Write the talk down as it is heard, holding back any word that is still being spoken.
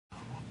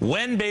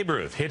When Babe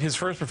Ruth hit his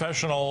first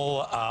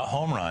professional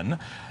home run,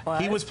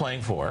 he was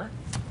playing for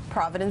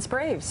Providence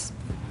Braves.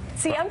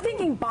 See, I'm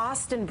thinking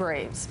Boston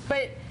Braves,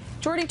 but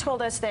Jordy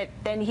told us that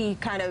then he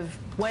kind of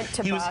went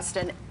to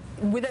Boston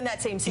within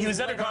that same season. He was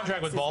under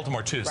contract with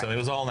Baltimore too, so it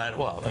was all that.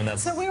 Well, and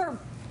that's. So we were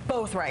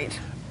both right.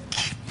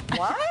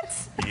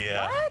 What?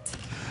 Yeah. What?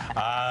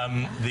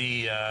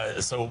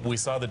 So we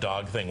saw the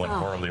dog thing went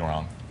horribly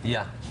wrong.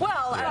 Yeah.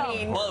 Well, I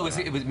mean. Well,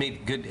 it was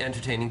made good,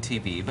 entertaining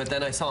TV. But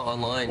then I saw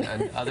online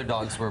and other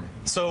dogs were.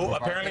 So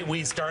apparently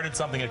we started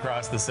something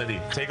across the city.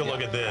 Take a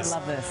look at this. I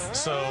love this.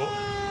 So.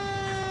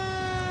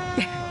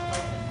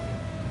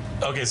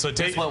 Okay, so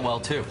This went well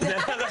too.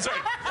 That's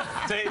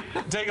right.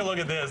 Take a look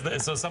at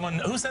this. So someone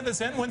who sent this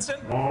in,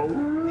 Winston?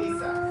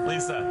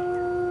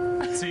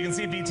 Lisa. So you can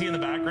see BT in the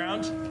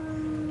background.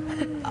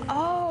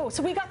 Oh,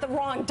 so we got the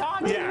wrong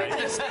dog.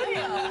 Yeah.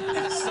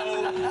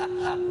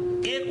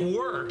 So it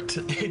worked.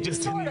 It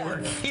just didn't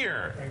work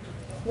here.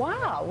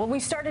 Wow. Well, we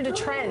started a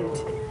trend.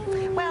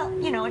 Well,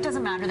 you know, it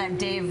doesn't matter that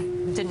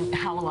Dave didn't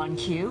howl on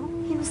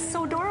cue. He was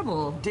so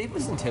adorable. Dave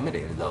was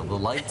intimidated though. The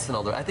lights and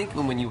all that. I think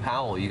when you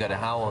howl, you got to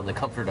howl in the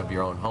comfort of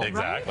your own home.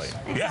 Exactly.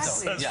 Right?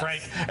 Yes, Exactly.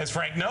 as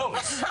Frank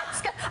knows.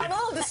 I'm a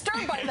little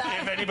disturbed by that.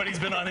 If anybody's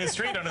been on his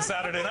street on a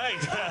Saturday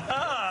night.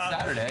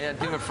 Saturday, I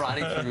do it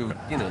Friday through,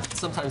 you know,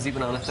 sometimes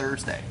even on a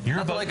Thursday.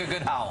 Nothing like a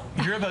good howl.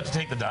 You're about to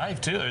take the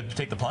dive too, or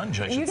take the plunge,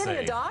 I should say. You getting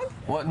a dog?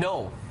 Well,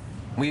 no.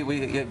 We're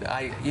going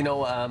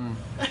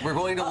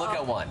to look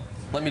at one.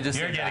 Let me just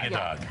You're say getting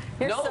that. a dog.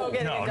 You're No, so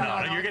getting a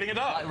dog. No, you're getting a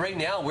dog. Right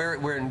now,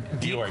 we're in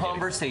deep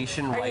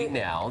conversation right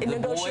now. In The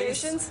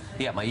negotiations? boys,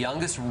 yeah, my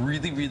youngest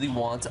really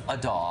wants a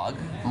dog.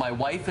 My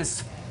wife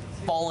is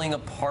falling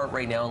apart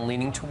right now and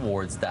leaning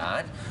towards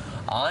that.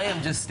 I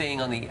am just staying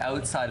on the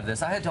outside of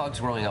this. I had dogs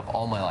growing up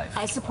all my life.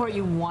 I support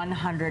you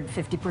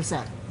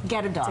 150%.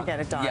 Get a dog. To get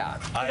a dog. Yeah.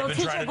 It'll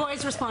teach your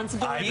boys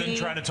responsibility. I've been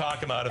trying to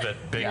talk him out of it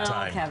big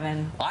time.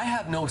 Kevin. I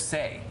have no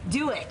say.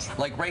 Do it.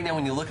 Like right now,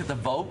 when you look at the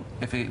vote,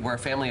 if we're a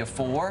family of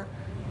 4,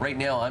 right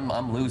now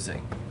I'm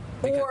losing.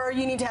 Or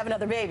you need to have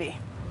another baby.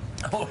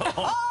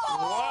 Wow!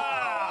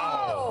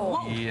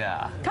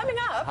 Yeah. Coming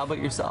up. How about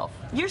yourself?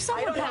 Your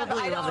son would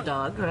probably love a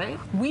dog, right?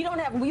 We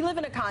live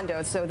in a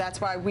condo, so that's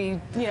why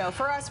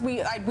for us, we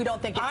don't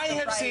think it's I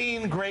have right.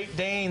 seen Great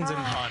Danes in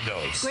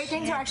condos. Great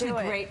Danes are actually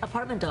great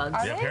apartment dogs.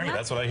 Are Yeah, they? apparently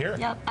that's what I hear.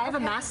 Yep. I have a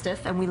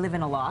Mastiff, and we live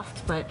in a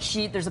loft, but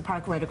there's a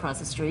park right across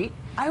the street.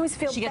 I always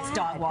feel She gets bad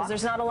dog because walked.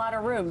 there's not a lot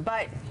of room,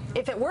 but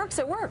if it works,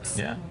 it works.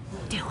 Yeah.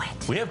 Do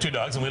it. We have 2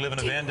 dogs and we live in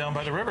a van down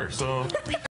by the river, so.